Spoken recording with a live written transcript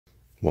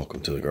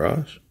Welcome to the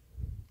garage.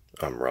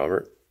 I'm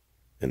Robert,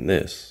 and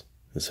this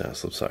is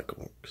Haslip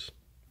Cycleworks.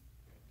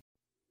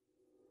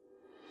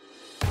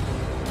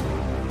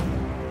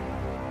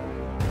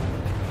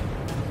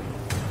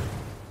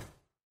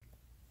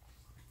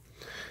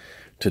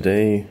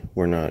 Today,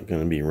 we're not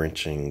going to be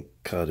wrenching,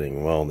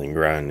 cutting, welding,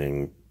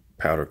 grinding,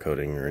 powder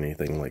coating, or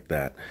anything like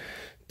that.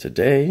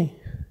 Today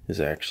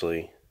is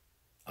actually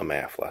a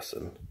math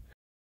lesson.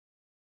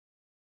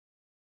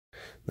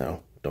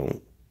 Now,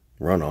 don't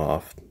run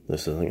off.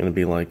 This isn't going to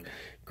be like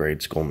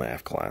grade school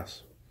math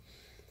class.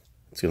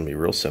 It's going to be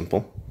real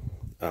simple.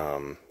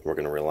 We're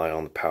going to rely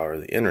on the power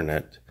of the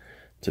internet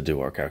to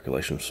do our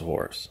calculations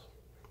for us.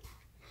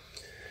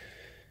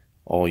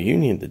 All you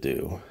need to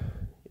do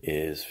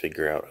is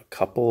figure out a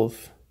couple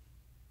of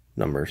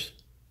numbers,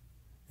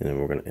 and then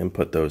we're going to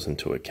input those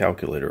into a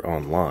calculator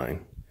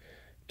online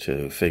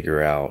to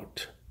figure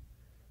out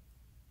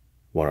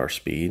what our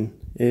speed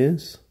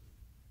is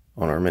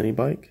on our mini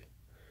bike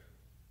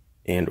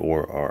and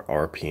or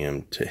our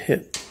RPM to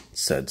hit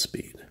said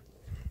speed.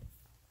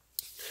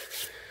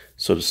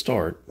 So to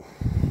start,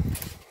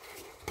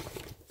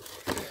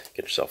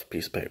 get yourself a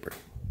piece of paper.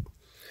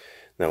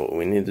 Now what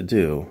we need to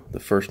do, the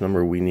first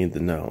number we need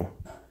to know,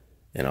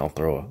 and I'll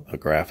throw a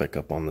graphic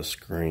up on the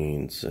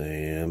screen,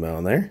 say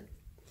about there.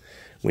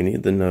 We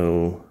need to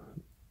know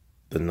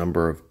the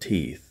number of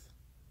teeth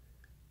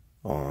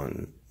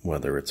on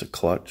whether it's a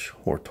clutch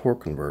or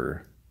torque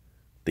converter,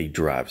 the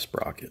drive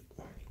sprocket.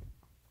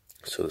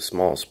 So the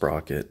small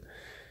sprocket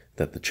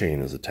that the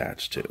chain is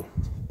attached to.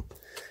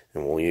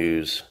 And we'll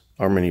use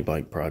our mini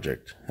bike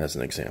project as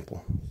an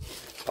example.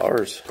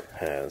 Ours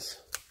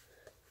has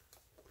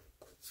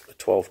a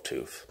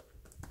 12-tooth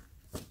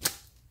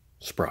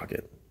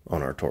sprocket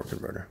on our torque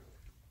converter.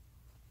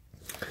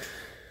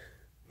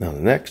 Now the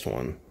next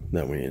one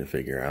that we need to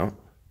figure out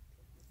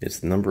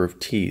is the number of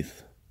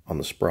teeth on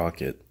the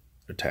sprocket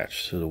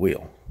attached to the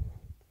wheel.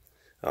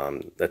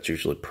 That's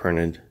usually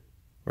printed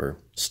or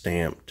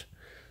stamped,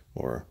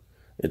 or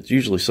it's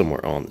usually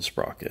somewhere on the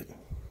sprocket.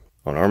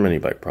 On our mini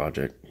bike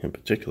project in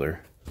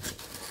particular,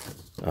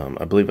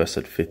 I believe I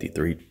said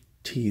 53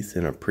 teeth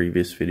in a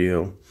previous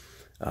video.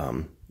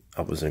 I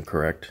was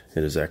incorrect.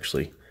 It is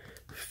actually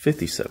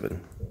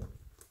 57.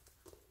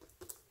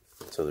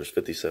 So there's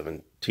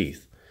 57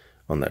 teeth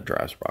on that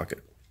drive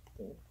sprocket.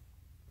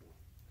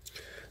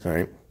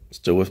 Alright,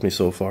 still with me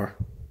so far?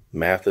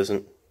 Math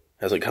hasn't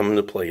come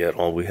into play yet.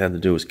 All we had to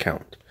do was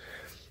count.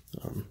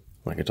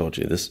 Like I told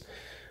you,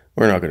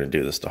 we're not going to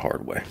do this the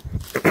hard way.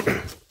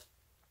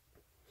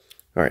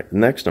 Alright, the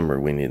next number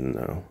we need to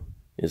know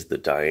is the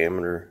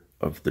diameter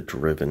of the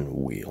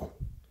driven wheel.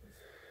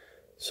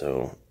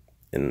 So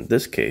in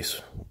this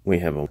case, we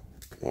have a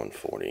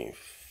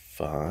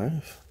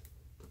 145,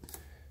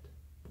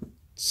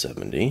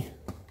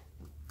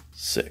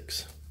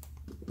 76.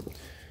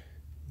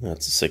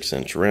 That's a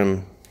 6-inch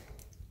rim.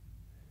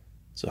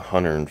 It's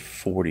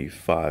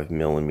 145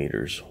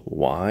 millimeters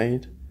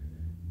wide.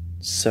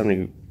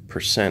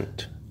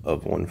 70%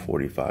 of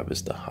 145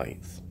 is the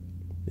height.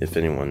 If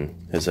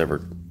anyone has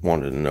ever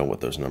wanted to know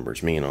what those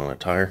numbers mean on a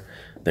tire,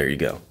 there you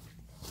go.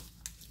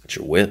 It's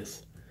your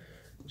width.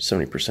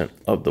 70%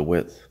 of the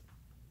width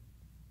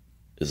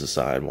is the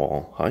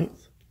sidewall height,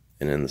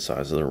 and then the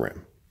size of the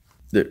rim.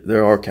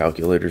 There are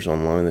calculators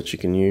online that you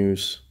can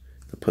use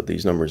to put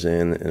these numbers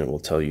in, and it will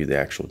tell you the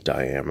actual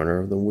diameter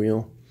of the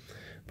wheel,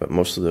 but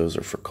most of those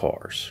are for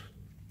cars.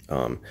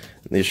 And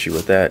the issue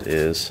with that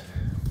is,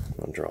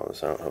 I'll draw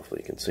this out,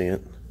 hopefully you can see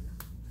it.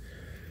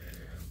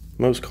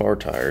 Most car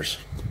tires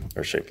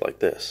are shaped like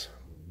this.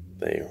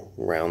 They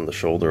round the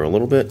shoulder a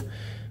little bit,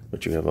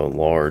 but you have a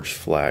large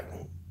flat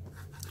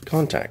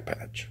contact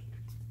patch.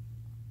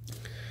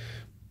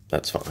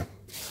 That's fine.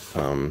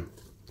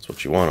 That's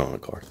what you want on a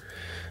car.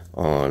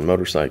 On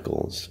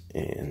motorcycles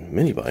and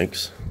mini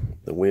bikes,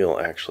 the wheel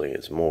actually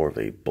is more of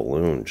a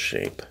balloon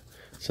shape.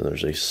 So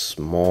there's a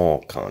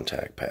small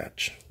contact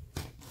patch.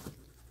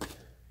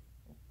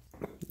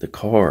 The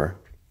car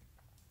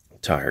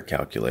tire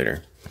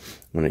calculator,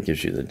 when it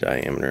gives you the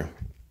diameter,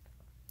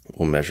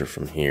 will measure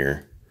from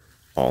here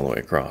all the way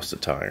across the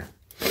tire.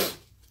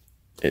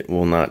 It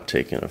will not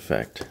take into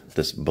effect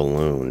this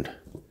ballooned,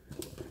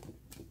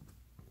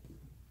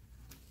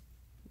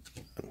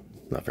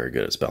 not very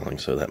good at spelling,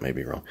 so that may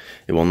be wrong.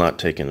 It will not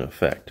take into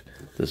effect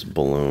this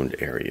ballooned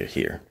area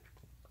here.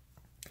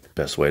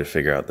 Best way to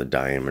figure out the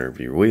diameter of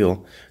your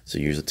wheel is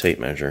to use a tape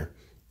measure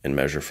and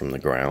measure from the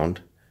ground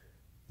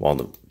while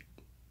the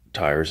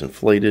tire is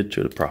inflated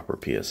to the proper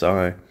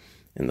PSI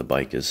and the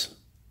bike is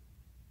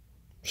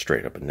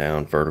straight up and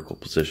down, vertical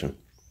position.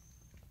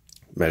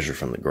 Measure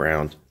from the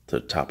ground to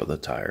the top of the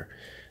tire.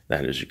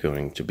 That is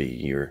going to be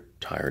your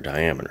tire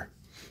diameter.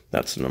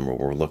 That's the number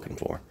we're looking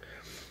for.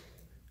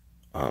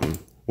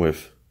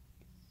 With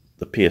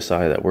the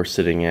PSI that we're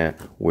sitting at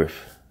with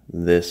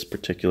this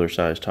particular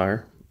size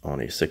tire on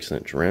a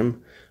 6-inch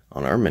rim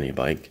on our mini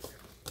bike,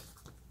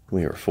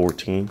 we are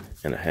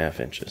 14.5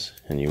 inches,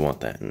 and you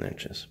want that in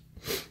inches.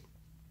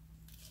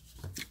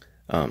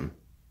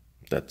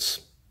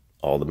 That's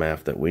all the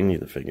math that we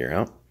need to figure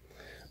out.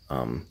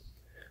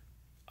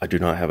 I do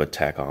not have a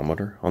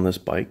tachometer on this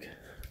bike,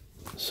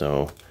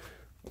 so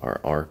our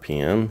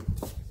RPM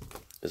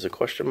is a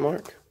question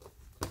mark.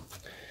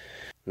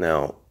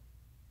 Now,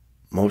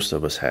 most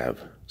of us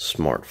have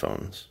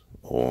smartphones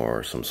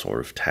or some sort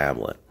of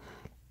tablet.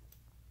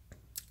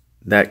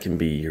 That can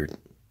be your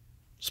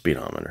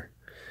speedometer.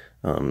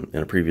 In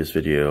a previous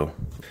video,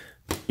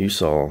 you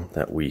saw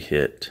that we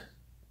hit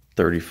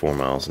 34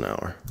 miles an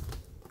hour.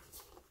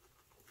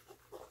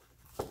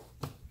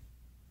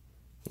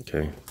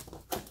 Okay.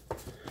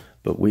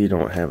 But we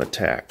don't have a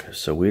tach,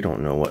 so we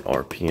don't know what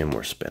RPM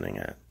we're spinning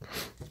at.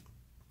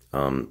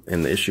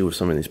 And the issue with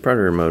some of these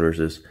Predator motors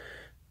is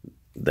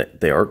that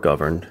they are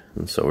governed,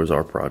 and so is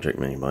our Project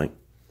Mini Bike.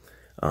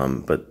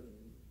 But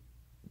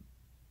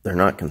they're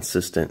not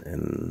consistent,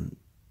 and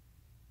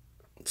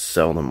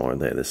seldom are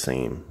they the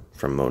same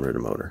from motor to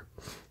motor.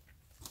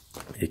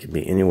 It can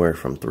be anywhere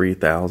from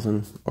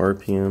 3,000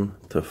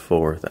 RPM to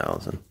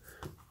 4,000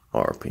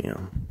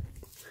 RPM.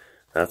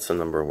 That's the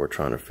number we're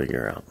trying to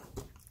figure out.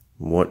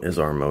 What is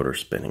our motor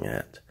spinning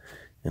at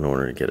in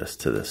order to get us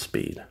to this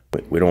speed?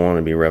 We don't want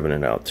to be revving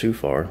it out too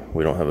far.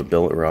 We don't have a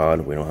billet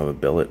rod. We don't have a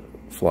billet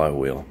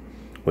flywheel.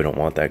 We don't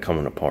want that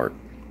coming apart.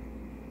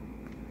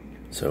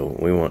 So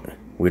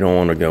we don't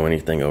want to go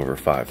anything over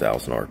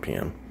 5,000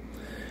 RPM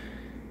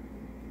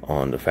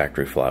on the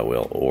factory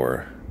flywheel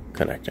or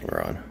connecting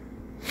rod.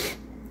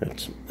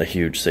 It's a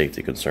huge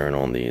safety concern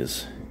on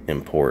these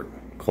import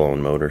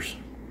clone motors.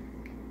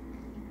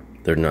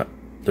 They're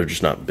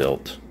just not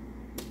built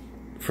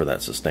for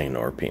that sustained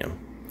RPM.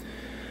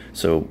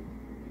 So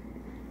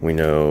we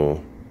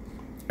know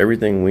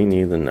everything we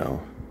need to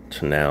know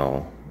to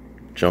now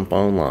jump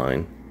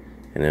online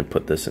and then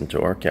put this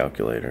into our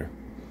calculator.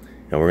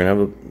 And we're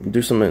gonna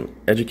do some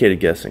educated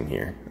guessing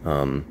here.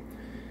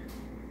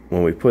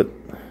 When we put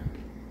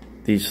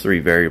these three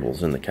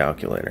variables in the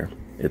calculator,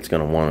 it's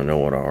gonna wanna know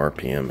what our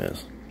RPM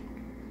is.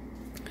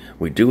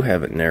 We do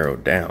have it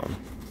narrowed down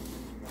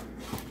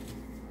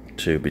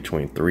to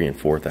between 3,000 and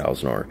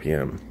 4,000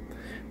 RPM.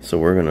 So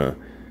we're gonna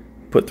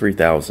put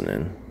 3,000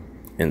 in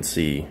and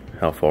see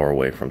how far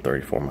away from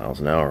 34 miles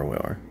an hour we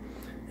are.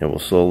 And we'll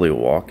slowly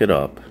walk it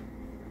up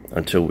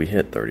until we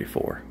hit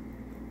 34.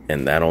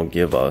 And that'll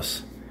give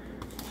us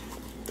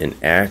an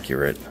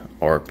accurate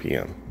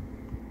RPM.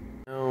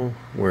 Now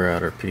we're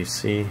at our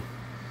PC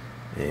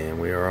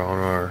and we are on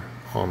our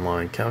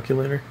online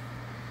calculator.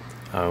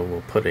 I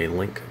will put a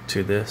link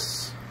to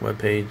this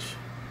webpage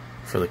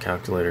for the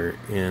calculator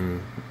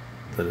in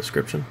the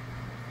description.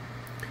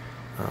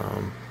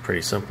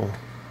 Pretty simple.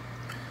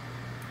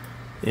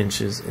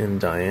 Inches in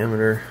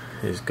diameter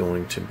is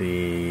going to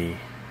be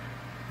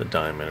the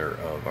diameter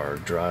of our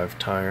drive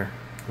tire,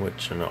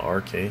 which in our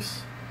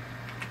case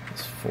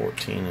is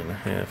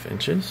 14.5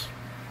 inches.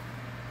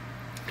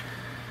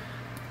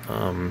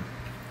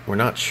 We're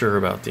not sure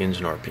about the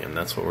engine RPM.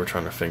 That's what we're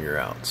trying to figure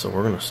out. So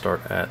we're going to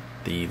start at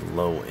the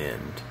low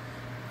end.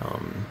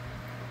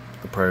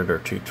 The Predator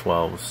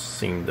 212s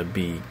seem to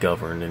be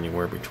governed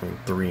anywhere between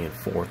 3,000 and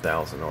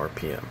 4,000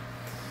 RPM.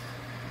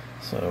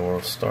 So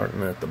we're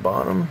starting at the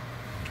bottom,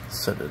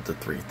 set it to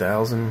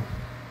 3,000.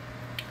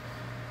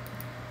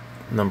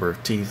 Number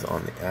of teeth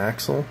on the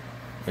axle,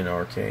 in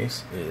our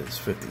case, is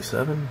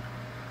 57.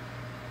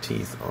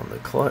 Teeth on the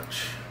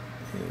clutch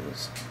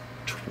is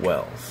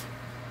 12.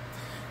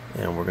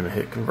 And we're going to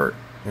hit convert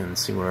and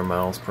see what our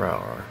miles per hour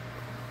are.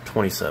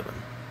 27.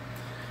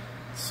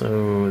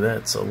 So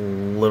that's a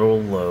little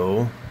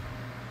low.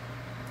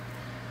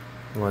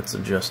 Let's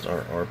adjust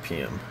our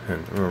RPM.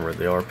 And remember,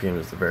 the RPM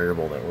is the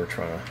variable that we're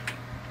trying to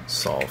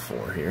solve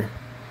for here.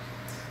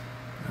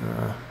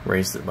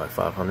 Raised it by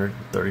 500,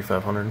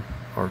 3,500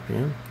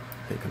 RPM.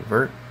 Hit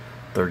convert.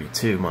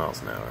 32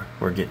 miles an hour.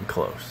 We're getting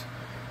close.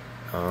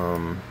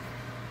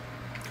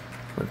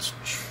 Let's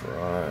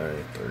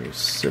try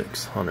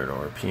 3,600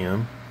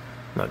 RPM.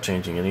 Not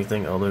changing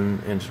anything other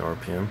than engine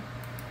RPM.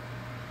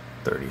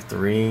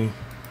 33.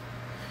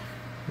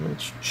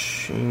 Let's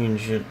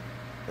change it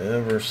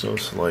ever so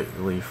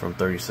slightly from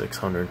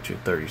 3,600 to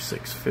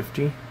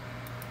 3,650.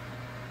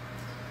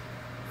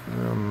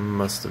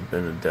 Must have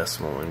been a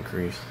decimal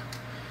increase.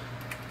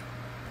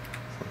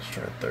 Let's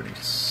try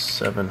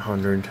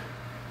 3,700.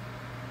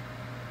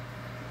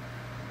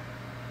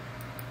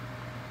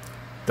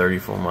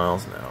 34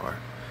 miles an hour.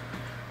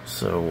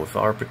 So with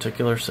our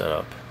particular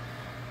setup,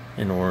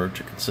 in order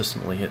to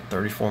consistently hit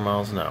 34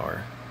 miles an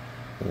hour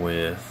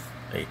with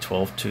a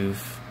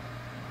 12-tooth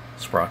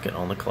sprocket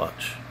on the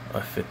clutch, a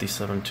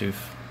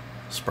 57-tooth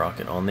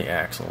sprocket on the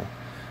axle,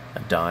 a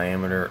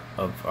diameter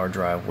of our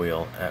drive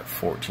wheel at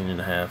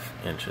 14.5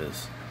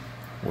 inches,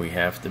 we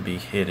have to be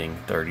hitting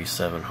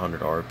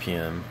 3,700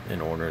 RPM in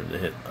order to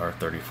hit our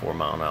 34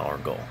 mile an hour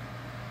goal.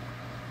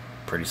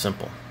 Pretty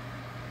simple.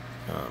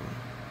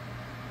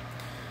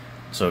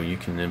 So you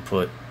can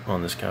input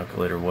on this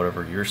calculator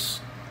whatever your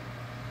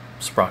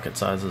sprocket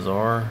sizes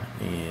are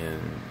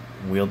and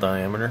wheel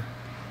diameter,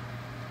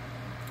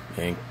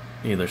 and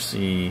either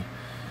see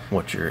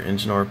what your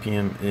engine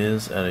RPM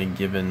is at a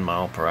given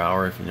mile per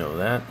hour if you know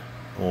that,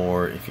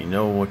 or if you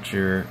know what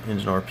your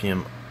engine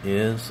RPM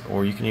is,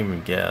 or you can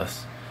even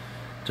guess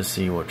to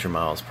see what your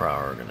miles per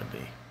hour are going to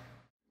be.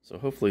 So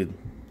hopefully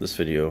this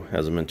video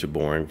hasn't been too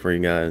boring for you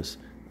guys.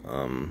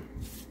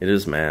 It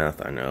is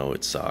math, I know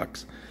it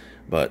sucks,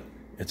 but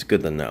it's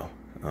good to know,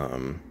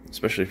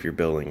 especially if you're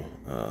building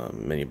a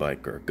mini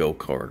bike or a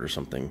go-kart or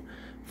something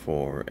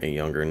for a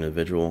younger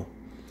individual.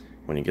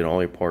 When you get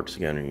all your parts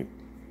together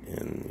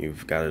and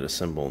you've got it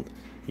assembled,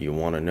 you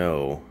want to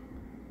know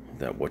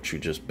that what you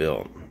just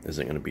built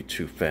isn't going to be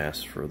too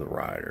fast for the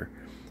rider.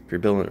 If you're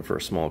building it for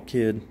a small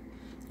kid,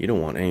 you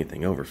don't want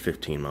anything over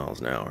 15 miles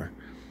an hour,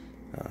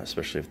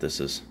 especially if this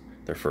is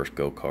their first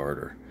go-kart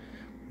or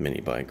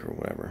mini bike or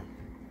whatever.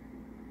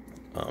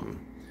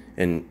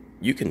 And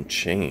you can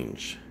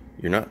change.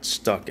 You're not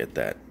stuck at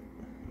that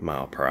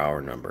mile per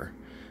hour number.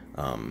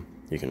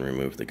 You can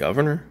remove the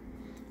governor,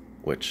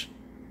 which,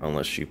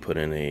 unless you put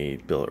in a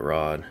billet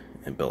rod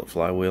and billet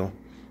flywheel,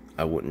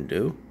 I wouldn't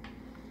do.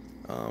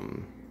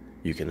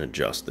 You can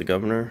adjust the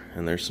governor,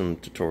 and there's some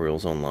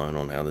tutorials online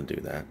on how to do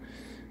that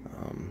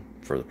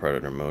for the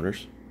Predator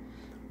motors.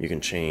 You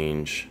can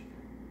change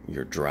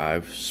your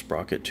drive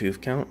sprocket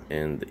tooth count,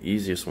 and the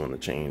easiest one to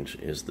change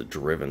is the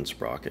driven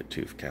sprocket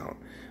tooth count.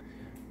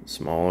 The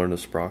smaller the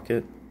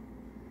sprocket,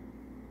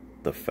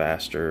 the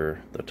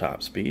faster the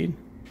top speed.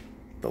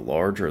 The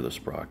larger the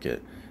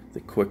sprocket, the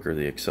quicker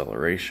the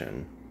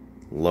acceleration,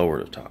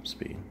 lower the top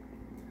speed.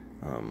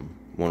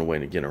 One way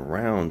to get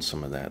around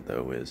some of that,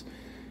 though, is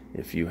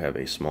if you have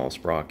a small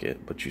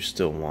sprocket but you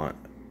still want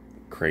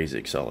crazy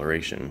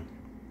acceleration.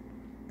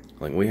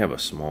 Like, we have a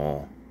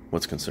small,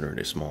 what's considered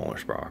a smaller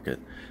sprocket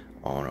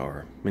on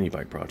our mini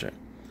bike project,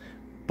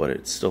 but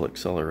it still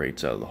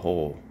accelerates out of the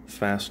hole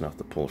fast enough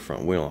to pull the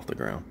front wheel off the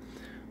ground.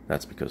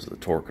 That's because of the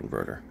torque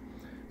converter.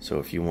 So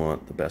if you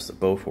want the best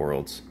of both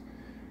worlds,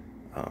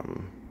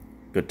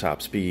 good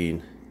top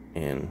speed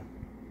and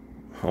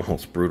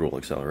almost brutal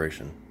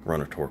acceleration,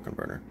 run a torque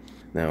converter.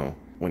 Now,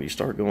 when you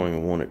start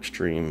going one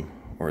extreme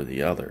or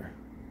the other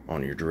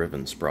on your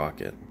driven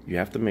sprocket, you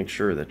have to make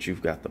sure that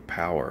you've got the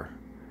power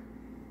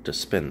to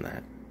spin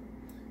that.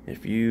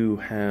 If you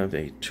have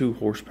a 2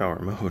 horsepower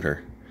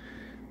motor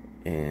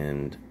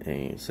and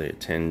say a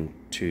 10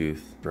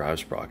 tooth drive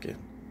sprocket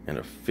and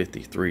a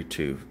 53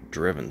 tooth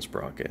driven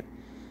sprocket,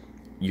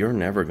 you're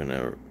never going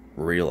to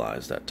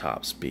realize that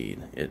top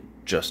speed. It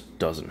just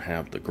doesn't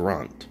have the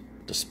grunt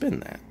to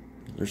spin that.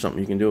 There's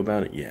something you can do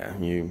about it? Yeah,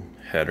 you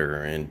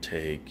header,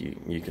 intake,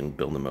 you can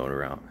build the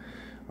motor out.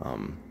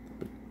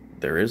 But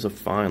there is a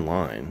fine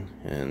line,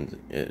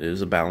 and it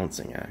is a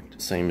balancing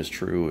act. Same is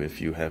true if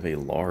you have a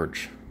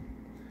large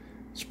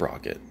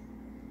sprocket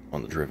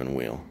on the driven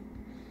wheel.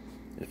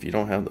 If you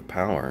don't have the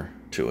power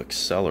to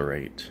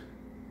accelerate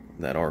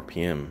that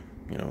RPM,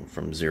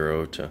 from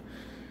 0 to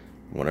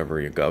whatever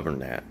you're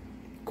governed at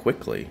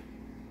quickly,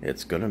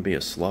 it's going to be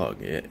a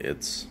slug.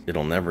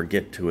 It'll never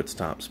get to its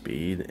top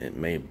speed. It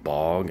may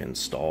bog and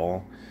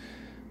stall.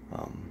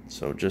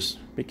 So just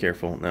be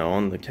careful. Now,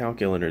 on the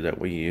calculator that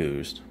we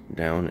used,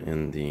 down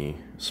in the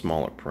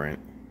smaller print,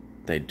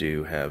 they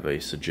do have a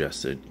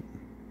suggested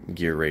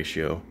gear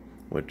ratio,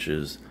 which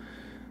is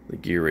the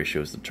gear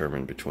ratio is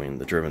determined between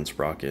the driven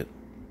sprocket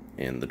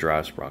and the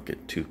drive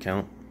sprocket tooth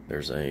count.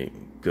 There's a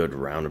good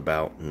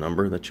roundabout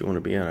number that you want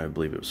to be at. I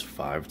believe it was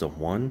 5 to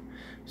 1,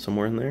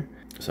 somewhere in there.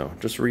 So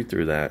just read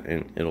through that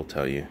and it'll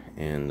tell you.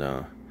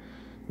 And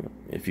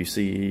if you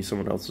see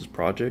someone else's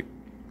project,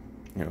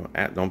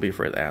 don't be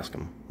afraid to ask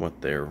them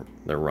what they're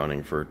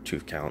running for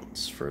tooth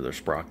counts for their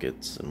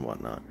sprockets and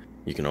whatnot.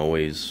 You can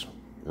always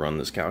run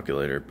this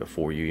calculator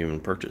before you even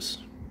purchase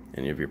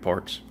any of your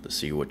parts to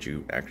see what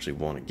you actually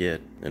want to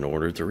get in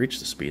order to reach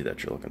the speed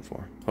that you're looking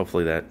for.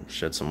 Hopefully that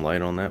shed some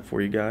light on that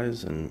for you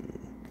guys and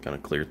kind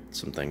of cleared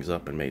some things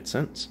up and made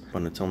sense.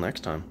 But until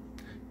next time,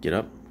 get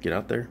up, get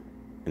out there,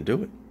 and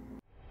do it.